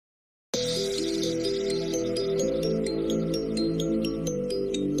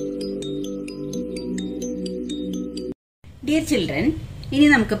Dear children, ഇനി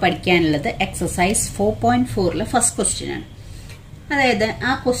നമുക്ക് പഠിക്കാനുള്ളത് എക്സസൈസ് 4.4 ഫസ്റ്റ് ക്വസ്റ്റ്യൻ ആണ്. അതായത്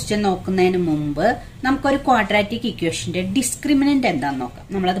ആ ക്വസ്റ്റ്യൻ നോക്കുന്നതിന് മുമ്പ് നമുക്കൊരു ക്വാഡ്രാറ്റിക് ഇക്വേഷന്റെ ഡിസ്ക്രിമിനന്റ് എന്താണെന്ന് നോക്കാം.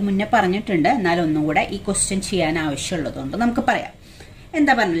 നമ്മളത് മുന്നേ പറഞ്ഞിട്ടുണ്ട്, എന്നാൽ ഒന്നുകൂടെ ഈ ക്വസ്റ്റ്യൻ ചെയ്യാൻ ആവശ്യമുള്ളതുകൊണ്ട് നമുക്ക് പറയാം.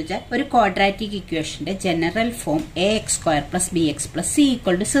 എന്താ പറഞ്ഞു വെച്ചാൽ ഒരു ക്വാഡ്രാറ്റിക് ഇക്വേഷന്റെ general form ax² + bx + c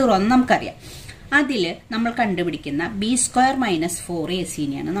 = 0 എന്ന് നമുക്കറിയാം. അതിൽ നമ്മൾ കണ്ടുപിടിക്കുന്ന b² - 4ac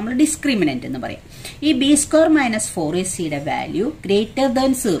നമ്മൾ ഡിസ്ക്രിമിനന്റ് എന്ന് പറയും. ഈ b² - 4ac value greater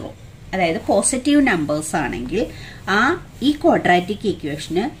than 0, അതായത് പോസിറ്റീവ് നമ്പേഴ്സ് ആണെങ്കിൽ ഈ ക്വാഡ്രാറ്റിക്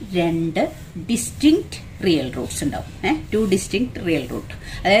ഇക്വേഷന് 2 ഡിസ്റ്റിങ്ക്ട് റിയൽ റൂട്ട്സ് ഉണ്ടാവും. 2 ഡിസ്റ്റിങ്ക്ട് റിയൽ റൂട്ട്,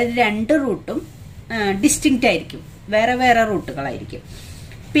 അതായത് 2 റൂട്ടും ഡിസ്റ്റിങ്ക്ട് ആയിരിക്കും, വേറെ വേറെ റൂട്ടുകളായിരിക്കും.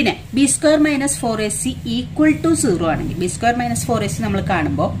 പിന്നെ b² - 4ac = 0 ആണെങ്കിൽ, b² - 4ac നമ്മൾ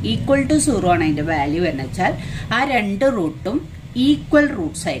കാണുമ്പോൾ = 0 ആണ് അതിന്റെ വാല്യൂ എന്ന് വെച്ചാൽ ആ 2 റൂട്ടും ഈക്വൽ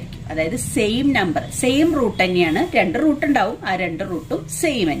റൂട്ട്സ് ആയിരിക്കും. അതായത് സെയിം നമ്പർ, സെയിം റൂട്ട് തന്നെയാണ്. 2 റൂട്ട് ഉണ്ടാവും, ആ 2 റൂട്ടും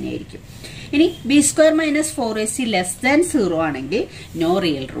സെയിം തന്നെയായിരിക്കും. ഇനി b² - 4ac < 0 ആണെങ്കിൽ നോ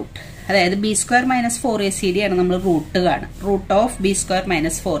റിയൽ റൂട്ട്. അതായത് b² - 4ac ആണ് നമ്മൾ റൂട്ട് കാണുക. റൂട്ട് ഓഫ് b²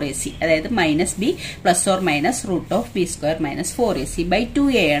 - 4ac, അതായത് -b ± √(b² -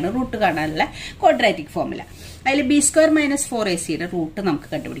 4ac/2a ആണ് റൂട്ട് കാണാനുള്ള ക്വാഡ്രാറ്റിക് ഫോർമുല. അതിൽ b² - 4ac റൂട്ട് നമുക്ക്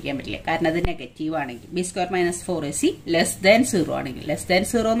കണ്ടുപിടിക്കാൻ പറ്റില്ല, കാരണം അത് നെഗറ്റീവ് ആണെങ്കിൽ. b² - 4ac < 0 ആണെങ്കിൽ,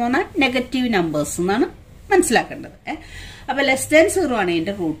 < 0 എന്ന് പറഞ്ഞാൽ നെഗറ്റീവ് നമ്പേഴ്സ് എന്നാണ് മനസ്സിലാക്കേണ്ടത്. അപ്പൊ < 0 ആണ്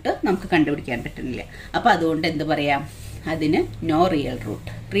ഇതിന്റെ റൂട്ട് നമുക്ക് കണ്ടുപിടിക്കാൻ പറ്റുന്നില്ല. അപ്പൊ അതുകൊണ്ട് എന്ത് പറയാം, അതിന് നോ റിയൽ റൂട്ട്.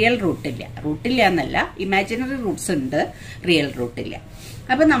 റിയൽ റൂട്ടില്ല, റൂട്ടില്ല എന്നല്ല, ഇമാജിനറി റൂട്ട്സ് ഉണ്ട്, റിയൽ റൂട്ടില്ല.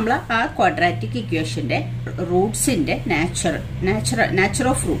 അപ്പൊ നമ്മൾ ആ ക്വാഡ്രാറ്റിക് ഇക്വേഷന്റെ റൂട്ട്സിന്റെ നാച്ചർ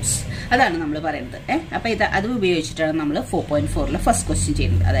ഓഫ് റൂട്ട്സ് അതാണ് നമ്മൾ പറയുന്നത്. അപ്പൊ അത് ഉപയോഗിച്ചിട്ടാണ് നമ്മൾ 4.4 ഫസ്റ്റ് ക്വസ്റ്റ്യൻ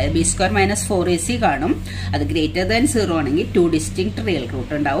ചെയ്യുന്നത്. അതായത് b² - 4ac കാണും, അത് ഗ്രേറ്റർ ദാൻ 0 ആണെങ്കിൽ 2 ഡിസ്റ്റിങ്ക്ട് റിയൽ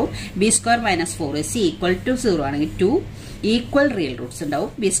റൂട്ട് ഉണ്ടാവും. b² - 4ac = 0 ആണെങ്കിൽ 2 ഈക്വൽ റിയൽ റൂട്ട്സ്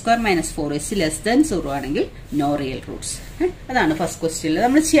ഉണ്ടാവും. b² - 4ac < 0 ആണെങ്കിൽ നോ റിയൽ റൂട്ട്സ്. അതാണ് ഫസ്റ്റ് ക്വസ്റ്റ്യനിൽ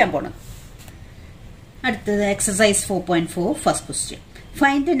നമ്മൾ ചെയ്യാൻ പോണത്. അടുത്തത് exercise 4.4 first question.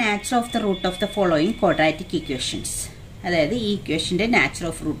 Find the nature of the root of the following quadratic equations. അതായത് ഈ ഇക്വേഷന്റെ നാച്ചർ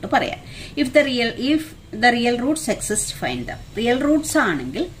ഓഫ് റൂട്ട് പറയാം. If the real Roots exist find dum. Real Roots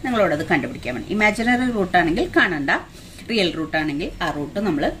ആണെങ്കിൽ നിങ്ങളോടത് കണ്ടുപിടിക്കാൻ വേണ്ടി. ഇമാജിനറി റൂട്ട് ആണെങ്കിൽ കാണണ്ട, റിയൽ റൂട്ട് ആണെങ്കിൽ ആ റൂട്ട്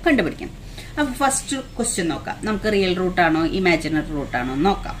നമ്മൾ കണ്ടുപിടിക്കണം. അപ്പൊ ഫസ്റ്റ് ക്വസ്റ്റ്യൻ നോക്കാം. നമുക്ക് റിയൽ റൂട്ട് ആണോ ഇമാജിനറി റൂട്ട് ആണോ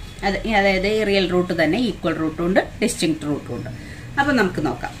നോക്കാം. അതായത് റിയൽ റൂട്ട് തന്നെ ഈക്വൽ റൂട്ടും ഉണ്ട്, ഡിസ്റ്റിങ്ക്ട് റൂട്ടും ഉണ്ട്. അപ്പൊ നമുക്ക്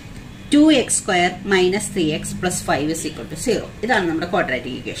നോക്കാം. 2x² - 3x + 5 = 0. ഇതാണ് നമ്മുടെ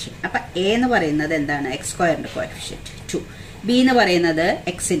ക്വാഡ്രാറ്റിക് ഇക്വേഷൻ. അപ്പൊ a എന്ന് പറയുന്നത് എന്താണ്, x² കോഎഫിഷ്യന്റ് 2, b എന്ന് പറയുന്നത്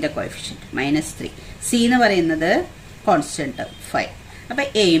x കോഎഫിഷ്യന്റ് -3, c എന്ന് പറയുന്നത് കോൺസ്റ്റന്റ് 5. അപ്പൊ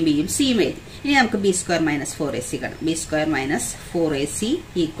aയും bയും cയും എഴുതി. ഇനി നമുക്ക് b² - 4ac കാണാം. b² - 4ac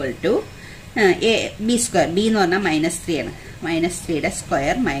 = b² എന്ന് പറഞ്ഞാൽ -3 ആണ്. -3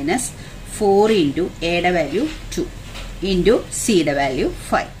 square -4 × a value 2 × c value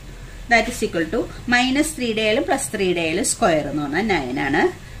 5. That is equal to -3 +3 square എന്ന് പറഞ്ഞാൽ 9 ആണ്.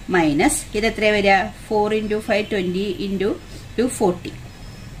 മൈനസ് ഇത് എത്രയാണ് വരിക, 4 × 5 20 × 2 40.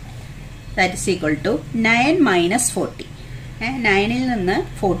 That is equal to 9 - 40. 9ൽ നിന്ന്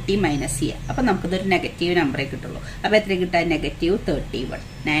 40 മൈനസ് ചെയ്യുക. അപ്പൊ നമുക്കിതൊരു നെഗറ്റീവ് നമ്പറേ കിട്ടുള്ളൂ. അപ്പൊ എത്ര കിട്ടാൻ, -31.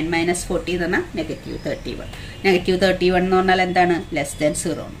 9 - 40 എന്ന് പറഞ്ഞാൽ -31. -31 എന്ന് പറഞ്ഞാൽ എന്താണ്, <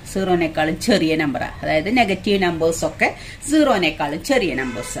 0 ആണ്. 0-നേക്കാളും ചെറിയ നമ്പറാണ്. അതായത് നെഗറ്റീവ് നമ്പേഴ്സ് ഒക്കെ 0-നേക്കാളും ചെറിയ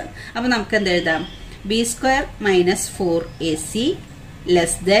നമ്പേഴ്സ് ആണ്. അപ്പൊ നമുക്ക് എന്ത് എഴുതാം, b² - 4ac <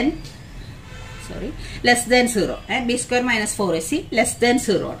 0. b² - 4ac <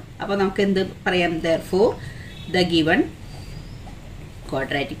 0 ആണ്. അപ്പൊ നമുക്ക് എന്ത് പറയാം, therefore the given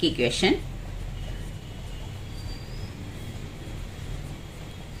quadratic equation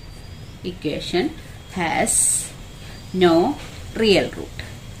has no real root.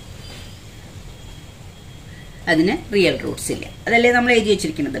 അതിന് റിയൽ റൂട്ട്സ് ഇല്ല. അതല്ലേ നമ്മൾ എഴുതി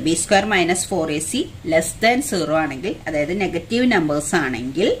വെച്ചിരിക്കുന്നത്. b² - 4ac < 0 ആണെങ്കിൽ, അതായത് നെഗറ്റീവ് നമ്പേഴ്സ്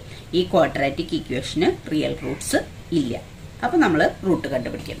ആണെങ്കിൽ ഈ ക്വാഡ്രാറ്റിക് ഇക്വേഷന് റിയൽ റൂട്ട്സ് ഇല്ല. അപ്പൊ നമ്മൾ റൂട്ട്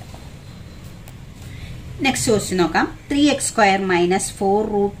കണ്ടുപിടിക്കണം. നെക്സ്റ്റ് ക്വസ്റ്റ്യൻ നോക്കാം. 3x² -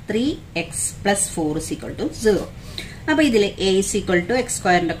 4√3x + 4 = 0. അപ്പൊ ഇതിൽ a = x²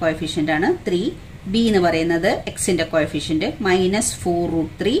 കോഎഫിഷ്യന്റ് ആണ് 3, b എന്ന് പറയുന്നത് x കോഎഫിഷ്യന്റ്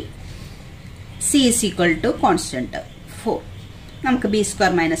 -4√3, c = കോൺസ്റ്റന്റ് 4. നമുക്ക് b²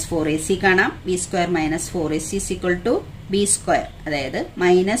 - 4ac കാണാം. b² - 4ac = b², അതായത്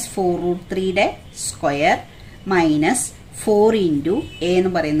 -4√3 സ്ക്വയർ -4 × a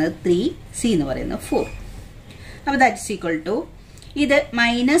എന്ന് പറയുന്നത് 3, c എന്ന് പറയുന്നത് 4. അപ്പൊ ദാറ്റ് ഈസ് ഈക്വൽ ടു ഇത്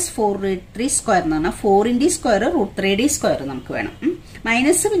 -4√3 സ്ക്വയർ എന്ന് പറഞ്ഞാൽ 4 × സ്ക്വയർ √3d സ്ക്വയർ നമുക്ക് വേണം.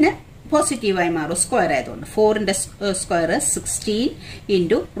 മൈനസ് പിന്നെ പോസിറ്റീവായി മാറും സ്ക്വയർ ആയതുകൊണ്ട്. 4ന്റെ സ്ക്വയർ 16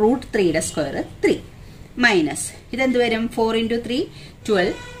 ഇൻറ്റു √3യുടെ സ്ക്വയർ 3 മൈനസ് ഇതെന്ത് വരും 4 into 3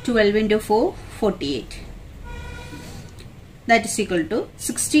 12 12 into 4 48 that is equal to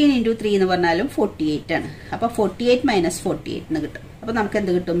 16 into 3 എന്ന് പറഞ്ഞാലും 48 ആണ്. അപ്പൊ 48 മൈനസ് 48 എന്ന് കിട്ടും. അപ്പൊ നമുക്ക്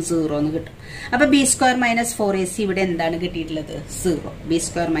എന്ത് കിട്ടും 0 എന്ന് കിട്ടും. അപ്പൊ ബി സ്ക്വയർ മൈനസ് 4ac ഇവിടെ എന്താണ് കിട്ടിയിട്ടുള്ളത് 0. B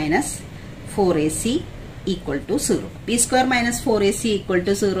square minus 4ac equal to 0. B square minus 4ac equal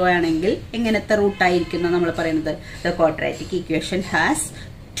to 0 ആണെങ്കിൽ എങ്ങനത്തെ റൂട്ട് ആയിരിക്കും നമ്മൾ പറയുന്നത് the quadratic equation has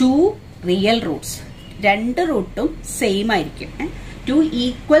 2 real Roots. 2 റൂട്ടും സെയിം ആയിരിക്കും. 2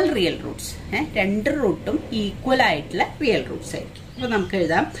 ഈക്വൽ റിയൽ റൂട്ട്സ്. 2 റൂട്ടും ഈക്വൽ ആയിട്ടുള്ള റിയൽ റൂട്ട്സ് ആയിരിക്കും. അപ്പൊ നമുക്ക്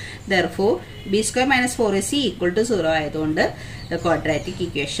എഴുതാം therefore B square minus 4ac equal to 0 ആയതുകൊണ്ട് the quadratic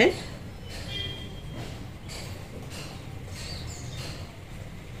equation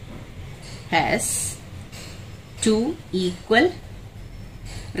has 2 equal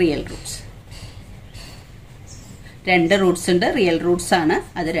real roots. 2 Roots ഉണ്ട്, റിയൽ റൂട്ട്സ് ആണ്,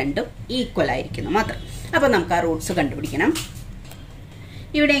 അത് രണ്ടും ഈക്വൽ ആയിരിക്കുന്നു മാത്രം. അപ്പൊ നമുക്ക് ആ റൂട്ട്സ് കണ്ടുപിടിക്കണം.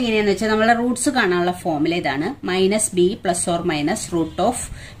 ഇവിടെ എങ്ങനെയാന്ന് വെച്ചാൽ നമ്മളെ റൂട്ട്സ് കാണാനുള്ള ഫോർമുല ഇതാണ് -b plus or minus root of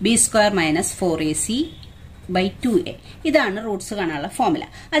B square minus 4ac by 2a. ഇതാണ് റൂട്ട്സ് കാണാനുള്ള ഫോർമുല.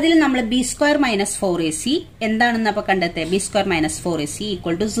 അതിൽ നമ്മൾ ബി സ്ക്വയർ മൈനസ് 4ac എന്താണെന്ന് അപ്പൊ കണ്ടെത്തിയത് B square minus 4ac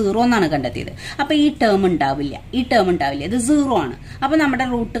equal to 0 എന്നാണ് കണ്ടെത്തിയത്. അപ്പൊ ഈ ടേം ഉണ്ടാവില്ല, ഇത് 0 ആണ്. അപ്പൊ നമ്മുടെ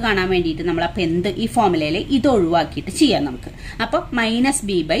റൂട്ട് കാണാൻ വേണ്ടിയിട്ട് നമ്മൾ അപ്പൊ എന്ത് ഈ ഫോർമുലയിൽ ഇത് ഒഴിവാക്കിയിട്ട് ചെയ്യാം നമുക്ക്. അപ്പൊ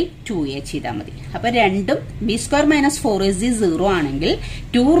 -b/2a ചെയ്താൽ മതി. അപ്പൊ രണ്ടും ബി സ്ക്വയർ മൈനസ് 4ac 0 ആണെങ്കിൽ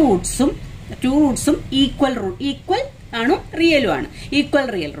 2 റൂട്ട്സും ഈക്വൽ ആണോ റിയലും ആണ്, ഈക്വൽ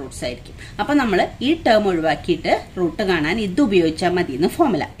റിയൽ റൂട്ട്സ് ആയിരിക്കും. അപ്പൊ നമ്മൾ ഈ ടേം ഒഴിവാക്കിയിട്ട് റൂട്ട് കാണാൻ ഇത് ഉപയോഗിച്ചാൽ മതി എന്ന്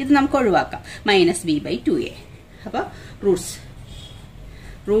ഫോർമുല. ഇത് നമുക്ക് ഒഴിവാക്കാം -b/2a. അപ്പൊ Roots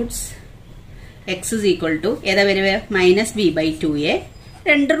X is equal to ഏതാ വരിക -b/2a.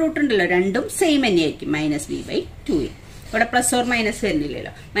 2 റൂട്ട് ഉണ്ടല്ലോ, രണ്ടും സെയിം തന്നെയായിരിക്കും -b/2a. ഇവിടെ പ്ലസ് ഓർ മൈനസ്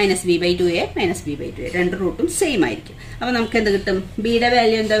വരുന്നില്ലല്ലോ. -b/2a -b/2a 2 റൂട്ടും സെയിം ആയിരിക്കും. അപ്പൊ നമുക്ക് എന്ത് കിട്ടും ബിയുടെ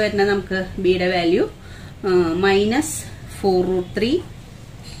വാല്യൂ എന്താ വരുന്നത് നമുക്ക് ബിയുടെ വാല്യൂ -4√3.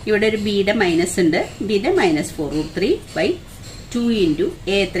 ഇവിടെ ഒരു ബിയുടെ മൈനസ് ഉണ്ട്, ബിയുടെ -4√3/2 ഇൻറ്റു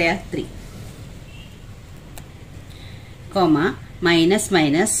എ എത്രയാ 3 comma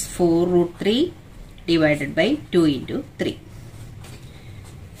 -4√3 divided by 2 into 3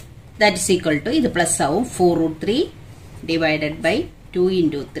 that is equal to ഇത് പ്ലസ് ആവും 4√3 ഡിവൈഡഡ് ബൈ 2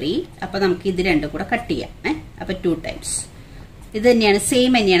 ഇൻറ്റു 3. അപ്പൊ നമുക്ക് ഇത് രണ്ടും കൂടെ കട്ട് ചെയ്യാം. അപ്പൊ 2 ടൈംസ് ഇത് തന്നെയാണ്,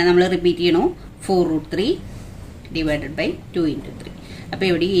 സെയിം തന്നെയാണ്, നമ്മൾ റിപ്പീറ്റ് ചെയ്യണു 4√3 ഡിവൈഡഡ് ബൈ 2 ഇൻറ്റു 3. അപ്പൊ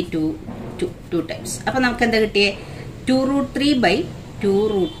ഇവിടെ ഈ 2 ടൈംസ്. അപ്പൊ നമുക്ക് എന്താ കിട്ടിയേ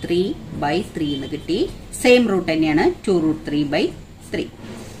 2√3/2√3/3 എന്ന് കിട്ടി. സെയിം റൂട്ട് തന്നെയാണ് 2√3/3.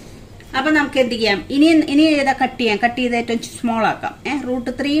 അപ്പൊ നമുക്ക് എന്ത് ചെയ്യാം ഇനി ഏതാ കട്ട് ചെയ്യാം, കട്ട് ചെയ്ത് ഏറ്റവും സ്മോൾ ആക്കാം.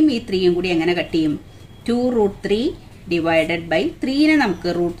 √3യും ഈ 3യും കൂടി എങ്ങനെ കട്ട് ചെയ്യും 2√3 ഡിവൈഡഡ് ബൈ 3നെ നമുക്ക്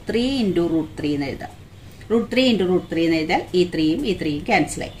 √3 ഇൻറ്റു √3 എന്ന് എഴുതാം. √3 ഇൻറ്റു √3 എന്ന് എഴുതിയാൽ ഈ 3യും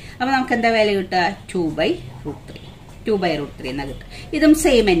ക്യാൻസൽ ആയി. അപ്പൊ നമുക്ക് എന്താ വാല്യൂ കിട്ടുക 2/√3 എന്നാ കിട്ടുക. ഇതും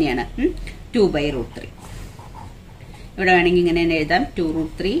സെയിം തന്നെയാണ് 2/√3. ഇവിടെ വേണമെങ്കിൽ ഇങ്ങനെ തന്നെ എഴുതാം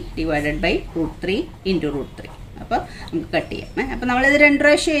 2√3 ഡിവൈഡഡ് ബൈ √3 ഇൻറ്റു √3. അപ്പൊ നമുക്ക് കട്ട് ചെയ്യാം. അപ്പൊ നമ്മളിത് 2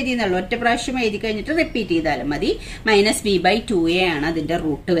 പ്രാവശ്യം എഴുതിയെന്നുള്ളൂ, ഒറ്റ പ്രാവശ്യം എഴുതി കഴിഞ്ഞിട്ട് റിപ്പീറ്റ് ചെയ്താലും മതി. -b/2a ആണ് അതിന്റെ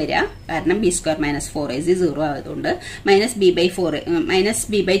റൂട്ട് വരിക, കാരണം ബി സ്ക്വയർ മൈനസ് 4ac 0 ആയതുകൊണ്ട്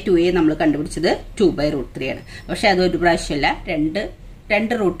 -b/2a നമ്മൾ കണ്ടുപിടിച്ചത് 2/√3 ആണ്. പക്ഷെ അതൊരു പ്രാവശ്യമല്ല,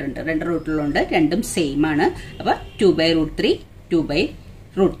 രണ്ട് റൂട്ട് ഉണ്ട്, 2 റൂട്ടിലുണ്ട്, രണ്ടും സെയിം ആണ്. അപ്പൊ 2/√3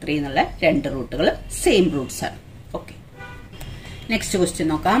 2/√3 എന്നുള്ള 2 റൂട്ടുകൾ സെയിം റൂട്ട്സ് ആണ്. ഓക്കെ, നെക്സ്റ്റ് ക്വസ്റ്റ്യൻ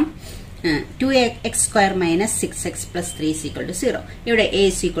നോക്കാം. 2x² minus 6x plus 3 is equal to 0. ഇവിടെ a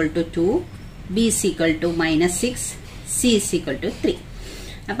is equal to 2, b is equal to -6, c is equal to 3.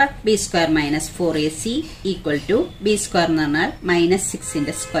 അപ്പൊ b square minus 4ac equal to b square എന്ന് പറഞ്ഞാൽ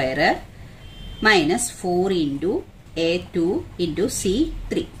 -6ന്റെ square -4 into a2 into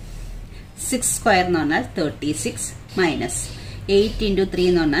c3. 6 square എന്ന് പറഞ്ഞാൽ 36 minus 8 into 3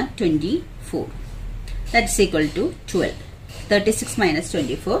 എന്ന് പറഞ്ഞാൽ 24. That is equal to 12. 36 minus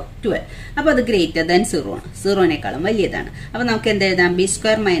 24 12. അപ്പൊ അത് greater than 0 ആണ്, 0നേക്കാളും വലിയതാണ്. അപ്പൊ നമുക്ക് എന്ത് എഴുതാം b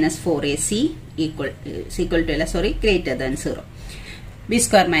square minus 4ac equal two greater than 0. b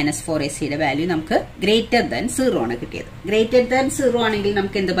square minus 4ac value നമുക്ക് ഗ്രേറ്റർ ദാൻ 0 ആണ് കിട്ടിയത്. ഗ്രേറ്റർ ദാൻ 0 ആണെങ്കിൽ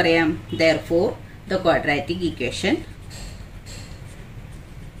നമുക്ക് എന്ത് പറയാം therefore the quadratic equation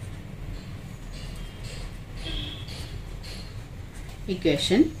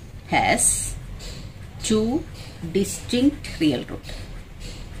has 2 distinct real root.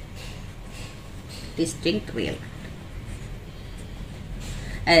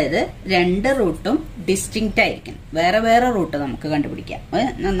 അതായത് രണ്ട് റൂട്ടും ഡിസ്റ്റിങ്ക്റ്റ് ആയിരിക്കും. വേറെ വേറെ റൂട്ട് നമുക്ക് കണ്ടുപിടിക്കാം.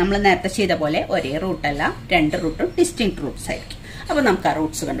 നമ്മൾ നേരത്തെ ചെയ്ത പോലെ ഒരേ റൂട്ടല്ല, രണ്ട് റൂട്ടും ഡിസ്റ്റിങ്ക്റ്റ് റൂട്ട്സ് ആയിരിക്കും. അപ്പൊ നമുക്ക് ആ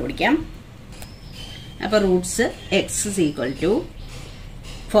റൂട്ട്സ് കണ്ടുപിടിക്കാം. അപ്പൊ Roots X is equal to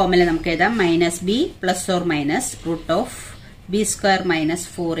formula നമുക്ക് എഴുതാം minus B plus or minus root of B square minus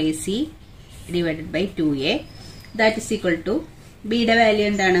 4ac divided by 2a that is equal to ബിയുടെ വാല്യൂ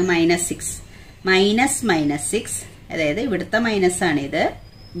എന്താണ് -6 -6 അതായത് ഇവിടുത്തെ മൈനസ് ആണ് ഇത്,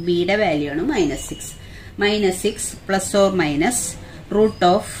 ബിയുടെ വാല്യൂ ആണ് -6 plus or minus root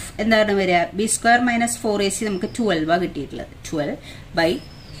of എന്താണ് വരിക ബി സ്ക്വയർ മൈനസ് 4ac നമുക്ക് 12 കിട്ടിയിട്ടുള്ളത് 12 ബൈ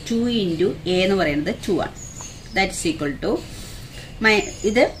 2 ഇൻറ്റു എ എന്ന് പറയുന്നത് 2 ആണ്. ദാറ്റ് ഇസ് ഈക്വൽ ടു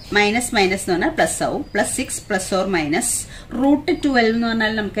ഇത് മൈനസ് മൈനസ് എന്ന് പറഞ്ഞാൽ പ്ലസ് ആവും, +6 പ്ലസ് ഓർ മൈനസ് റൂട്ട് 12 എന്ന്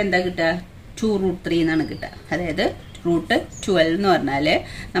പറഞ്ഞാൽ നമുക്ക് എന്താ കിട്ടുക 2√3 എന്നാണ് കിട്ടുക. അതായത് റൂട്ട് 12 എന്ന് പറഞ്ഞാൽ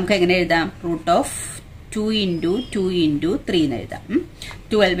നമുക്ക് എങ്ങനെ എഴുതാം റൂട്ട് ഓഫ് 2 ഇൻറ്റു 2 ഇൻറ്റു 3 എന്ന് എഴുതാം.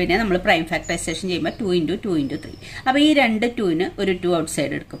 12നെ നമ്മൾ പ്രൈം ഫാക്ടറൈസേഷൻ ചെയ്യുമ്പോൾ 2 ഇൻറ്റു 2 ഇൻറ്റു 3. അപ്പോൾ ഈ രണ്ട് 2ന് ഒരു 2 ഔട്ട്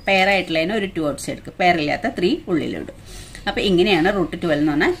സൈഡ് എടുക്കും, പെയർ ആയിട്ടുള്ളതിന് ഒരു 2 ഔട്ട് സൈഡ് എടുക്കും, പെയർ ഇല്ലാത്ത 3 ഉള്ളിലിടും. അപ്പോൾ ഇങ്ങനെയാണ് റൂട്ട് 12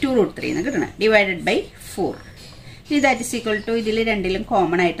 എന്ന് പറഞ്ഞാൽ 2√3 എന്ന് കിട്ടണം ഡിവൈഡഡ് ബൈ 4. ഇനി ദാറ്റ് ഇസ് ഈക്വൽ ടു ഇതിൽ രണ്ടിലും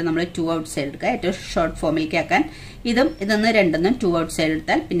കോമൺ ആയിട്ട് നമ്മൾ 2 ഔട്ട് സൈഡ് എടുക്കുക, ഏറ്റവും ഷോർട്ട് ഫോമിലേക്ക് ആക്കാൻ. ഇതൊന്ന് രണ്ടെന്നും 2 ഔട്ട് സൈഡ്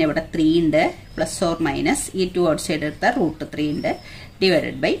എടുത്താൽ പിന്നെ ഇവിടെ 3 ഉണ്ട് പ്ലസ് ഓർ മൈനസ് ഈ 2 ഔട്ട് സൈഡ് എടുത്താൽ റൂട്ട് 3 ഉണ്ട്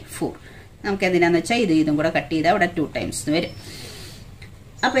ഡിവൈഡഡ് ബൈ 4. നമുക്ക് എന്തിനാന്ന് വെച്ചാൽ ഇതും കൂടെ കട്ട് ചെയ്താൽ ഇവിടെ 2 ടൈംസ് വരും.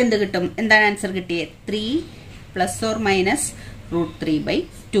 അപ്പൊ എന്ത് കിട്ടും, എന്താണ് ആൻസർ കിട്ടിയത് 3 plus or minus root 3 by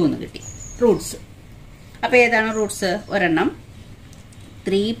 2 എന്ന് കിട്ടി റൂട്ട്സ്. അപ്പൊ ഏതാണ് റൂട്ട്സ്, ഒരെണ്ണം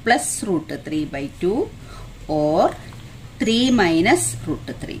 3 plus root 3 by 2 or 3 minus root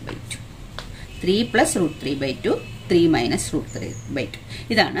 3 by 2. 3 plus root 3 by 2, 3 minus root 3 by 2.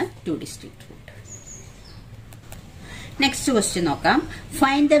 ഇതാണ് 2 distinct root. Next question നോക്കാം.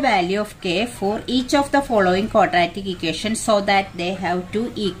 Find the value of k for each of the following quadratic equations so that they have two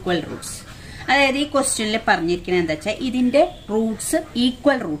equal roots. അതായത് ഈ ക്വസ്റ്റ്യനിൽ പറഞ്ഞിരിക്കുന്നത് എന്താ വെച്ചാൽ ഇതിന്റെ Roots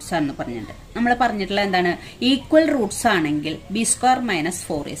equal Roots ആണെന്ന് പറഞ്ഞിട്ടുണ്ട്. നമ്മൾ പറഞ്ഞിട്ടുള്ള എന്താണ് ഈക്വൽ റൂട്ട്സ് ആണെങ്കിൽ B square minus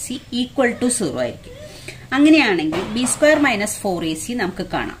 4ac equal to 0 ആയിരിക്കും. അങ്ങനെയാണെങ്കിൽ ബി സ്ക്വയർ മൈനസ് 4ac നമുക്ക്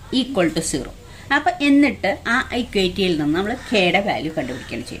കാണാം ഈക്വൽ ടു 0. അപ്പൊ എന്നിട്ട് ആ ഇക്വേറ്റിയിൽ നിന്ന് നമ്മൾ കെയുടെ വാല്യൂ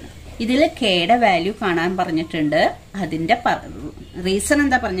കണ്ടുപിടിക്കുകയാണ് ചെയ്യുന്നത്. ഇതിൽ കെയുടെ വാല്യൂ കാണാൻ പറഞ്ഞിട്ടുണ്ട്. അതിന്റെ റീസൺ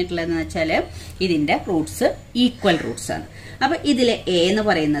എന്താ പറഞ്ഞിട്ടുള്ളതെന്ന് വെച്ചാൽ ഇതിന്റെ റൂട്ട്സ് ഈക്വൽ റൂട്ട്സ് ആണ്. അപ്പൊ ഇതിലെ എ എന്ന്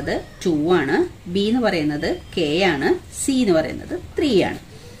പറയുന്നത് 2 ആണ്, ബി എന്ന് പറയുന്നത് കെ ആണ്, സി എന്ന് പറയുന്നത് 3 ആണ്.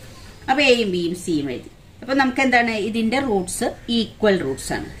 അപ്പൊ എയും ബിയും സിയും എഴുതി. അപ്പൊ നമുക്ക് എന്താണ് ഇതിന്റെ റൂട്ട്സ് ഈക്വൽ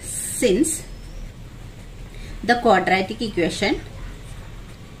റൂട്ട്സ് ആണ്. Since the quadratic equation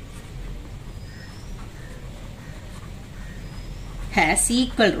has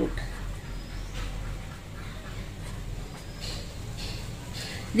equal root.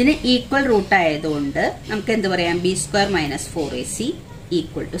 ഇതിന് ഈക്വൽ റൂട്ട് ആയതുകൊണ്ട് നമുക്ക് എന്ത് പറയാം B square minus 4ac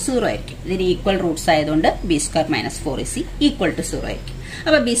equal to 0 ആയിരിക്കും. ഇതിന് ഈക്വൽ റൂട്ട്സ് ആയതുകൊണ്ട് B square minus 4ac equal to 0 ആയിരിക്കും.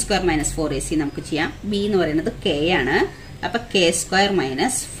 അപ്പൊ ബി സ്ക്വയർ മൈനസ് 4ac നമുക്ക് ചെയ്യാം. ബി എന്ന് പറയുന്നത് കെ ആണ്. അപ്പൊ കെ സ്ക്വയർ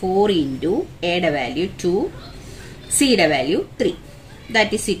മൈനസ് 4 ഇൻറ്റു എയുടെ വാല്യൂ 2, സിയുടെ value 3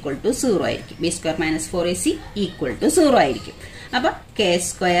 that is equal to 0 ആയിരിക്കും. B square minus 4ac equal to 0 ആയിരിക്കും. അപ്പൊ K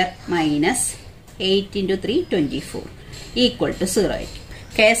square minus 8 into 3 24 equal to 0 ആയിരിക്കും.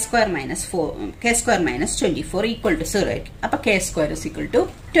 K square minus 24 equal to 0 ആയിരിക്കും. അപ്പൊ K square is equal to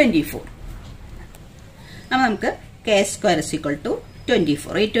 24. അപ്പൊ നമുക്ക് K square is equal to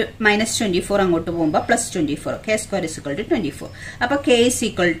 24. ഈ -24 അങ്ങോട്ട് പോകുമ്പോൾ +24. K square is equal to 24. അപ്പൊ K is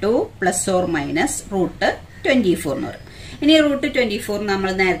equal two plus or minus root 24 എന്ന് പറയും. ഇനി റൂട്ട് 24 നമ്മൾ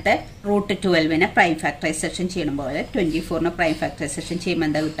നേരത്തെ റൂട്ട് 12നെ പ്രൈം ഫാക്ടറൈസേഷൻ ചെയ്യണം പോലെ 24നെ പ്രൈം ഫാക്ടറൈസേഷൻ ചെയ്യുമ്പോൾ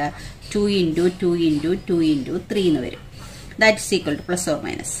എന്താ കിട്ടുക 2 ഇൻറ്റു 2 ഇൻറ്റു 2 ഇൻറ്റു 3 എന്ന് വരും. That is equal two plus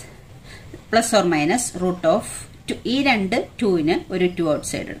or minus root of 2. ഈ രണ്ട് 2ന് ഒരു 2 ഔട്ട്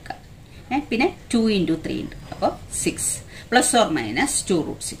സൈഡ് എടുക്കാം. പിന്നെ 2 ഇൻറ്റു 3 ഉണ്ട്. അപ്പോൾ 6 പ്ലസ് ഓർ മൈനസ്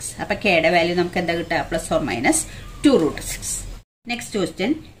 2√6. അപ്പൊ കെയുടെ വാല്യൂ നമുക്ക് എന്താ കിട്ടുക plus or minus 2√6. Next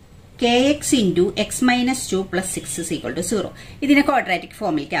question kx into X minus 2 plus 6 is equal to 0. ഇതിനെ ക്വാഡ്രാറ്റിക്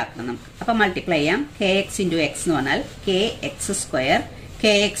ഫോമിലേക്ക് ആക്കണം നമുക്ക്. അപ്പൊ മൾട്ടിപ്ലൈ ചെയ്യാം. kx ഇൻറ്റു എക്സ് എന്ന് പറഞ്ഞാൽ kx സ്ക്വയർ,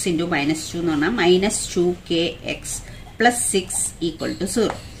 kx ഇൻറ്റു -2 എന്ന് പറഞ്ഞാൽ -2kx പ്ലസ് 6 ഈക്വൽ ടു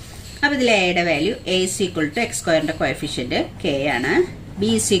 0. അപ്പൊ ഇതിൽ എയുടെ value a is equal to X സ്ക്വയറിന്റെ കോഎഫിഷ്യന്റ് k ആണ്, b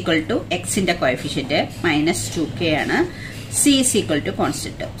ഇസ് ഈക്വൽ ടു എക്സിന്റെ കോഎഫിഷ്യന്റ് -2k ആണ്, c is equal to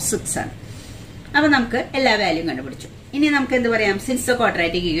constant 6 ആണ്. അപ്പൊ നമുക്ക് എല്ലാ വാല്യൂം കണ്ടുപിടിച്ചു. ഇനി നമുക്ക് എന്ത് പറയാം since the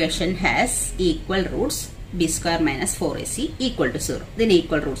quadratic equation has equal Roots B square minus 4ac equal to 0. ഇതിന്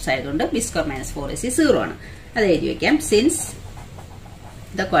ഈക്വൽ റൂട്ട്സ് ആയതുകൊണ്ട് ബി സ്ക്വയർ മൈനസ് 4ac 0 ആണ്. അത് എഴുതി വെക്കാം. Since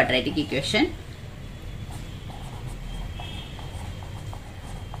the quadratic equation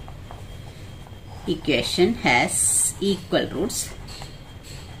has equal roots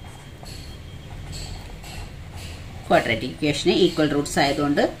quadratic ഇക്വേഷന് equal Roots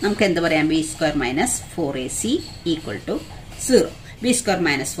ആയതുകൊണ്ട് നമുക്ക് എന്ത് പറയാം B square minus 4ac equal to 0. B square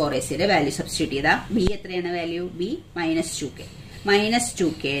minus 4ac value substitute ചെയ്താൽ ബി എത്രയാണ് value B minus 2k. Minus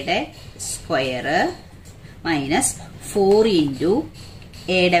 2kയുടെ square minus 4 into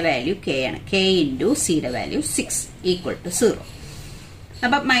എയുടെ value k ആണ്. k into സിയുടെ value 6 equal to 0.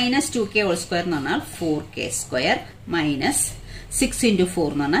 അപ്പൊ മൈനസ് 2k ഹോൾ സ്ക്വയർ എന്ന് പറഞ്ഞാൽ 4k square minus 6 into 4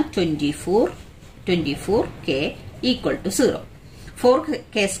 എന്ന് പറഞ്ഞാൽ 24k equal to 0.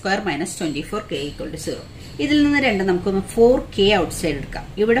 4k square minus 24k equal to 0. ഇതിൽ നിന്ന് രണ്ട് നമുക്കൊന്ന് 4k ഔട്ട് സൈഡ് എടുക്കാം.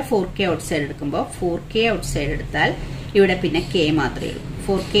 ഇവിടെ 4k ഔട്ട് സൈഡ് എടുക്കുമ്പോൾ 4k ഔട്ട് സൈഡ് എടുത്താൽ ഇവിടെ പിന്നെ k മാത്രമേ ഉള്ളൂ.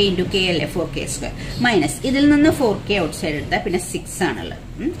 4k ഇൻറ്റു k അല്ലേ 4k സ്ക്വയർ മൈനസ് ഇതിൽ നിന്ന് 4k ഔട്ട് സൈഡ് എടുത്താൽ പിന്നെ 6 ആണുള്ളത്.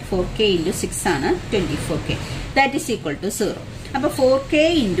 4k ഇൻറ്റു 6 ആണ് 24k. That is equal to 0. അപ്പൊ 4k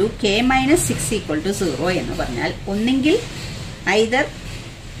into k minus 6 equal to 0 എന്ന് പറഞ്ഞാൽ ഒന്നെങ്കിൽ ഐദർ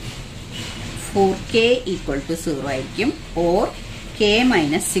 4k ഈക്വൽ ടു 0 ആയിരിക്കും or k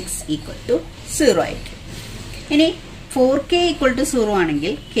minus 6 equal to 0 ആയിരിക്കും. ഇനി 4k ഈക്വൽ ടു 0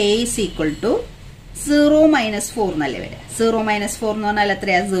 ആണെങ്കിൽ k is equal to 0 minus 4 എന്നല്ലേ വരിക. 0 മൈനസ് 4 എന്ന് പറഞ്ഞാൽ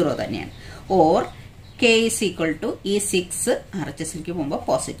എത്രയാ 0 തന്നെയാണ്. Or k is equal to ഈ 6 RHSലേക്ക് പോകുമ്പോൾ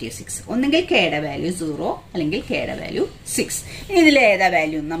പോസിറ്റീവ് 6. ഒന്നെങ്കിൽ k യുടെ വാല്യൂ 0 അല്ലെങ്കിൽ k യുടെ വാല്യൂ 6. ഇനി ഇതിൽ ഏതാ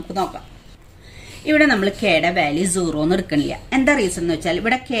വാല്യൂ നമുക്ക് നോക്കാം. ഇവിടെ നമ്മൾ k യുടെ വാല്യൂ 0 എന്ന് എടുക്കണില്ല. എന്താ റീസൺ എന്ന് വെച്ചാൽ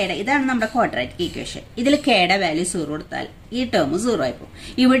ഇവിടെ ഇതാണ് നമ്മുടെ ക്വാഡ്രാറ്റിക് ഇക്വേഷൻ. ഇതിൽ k യുടെ വാല്യൂ 0 കൊടുത്താൽ ഈ ടേമും 0 ആയി പോകും.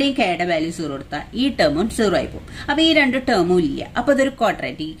 ഇവിടെയും k യുടെ വാല്യൂ 0 കൊടുത്താൽ ഈ ടേമും 0 ആയി പോകും. അപ്പൊ ഈ രണ്ട് ടേമും ഇല്ല. അപ്പൊ ഇതൊരു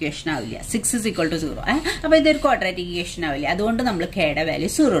ക്വാഡ്രാറ്റിക് ഇക്വേഷൻ ആവില്ല. 6 is equal to 0. അപ്പൊ ഇതൊരു ക്വാഡ്രാറ്റിക് ഇക്വേഷൻ ആവില്ല. അതുകൊണ്ട് നമ്മൾ k യുടെ വാല്യൂ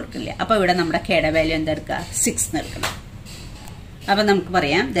 0 എടുക്കില്ല. അപ്പൊ ഇവിടെ നമ്മുടെ k യുടെ വാല്യൂ എന്താ എടുക്കുക 6 എന്ന് എടുക്കണം. അപ്പൊ നമുക്ക്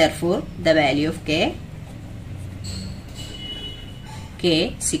പറയാം therefore the value of k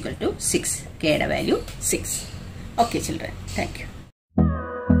is equal to 6. K യുടെ value 6. Okay children, thank you.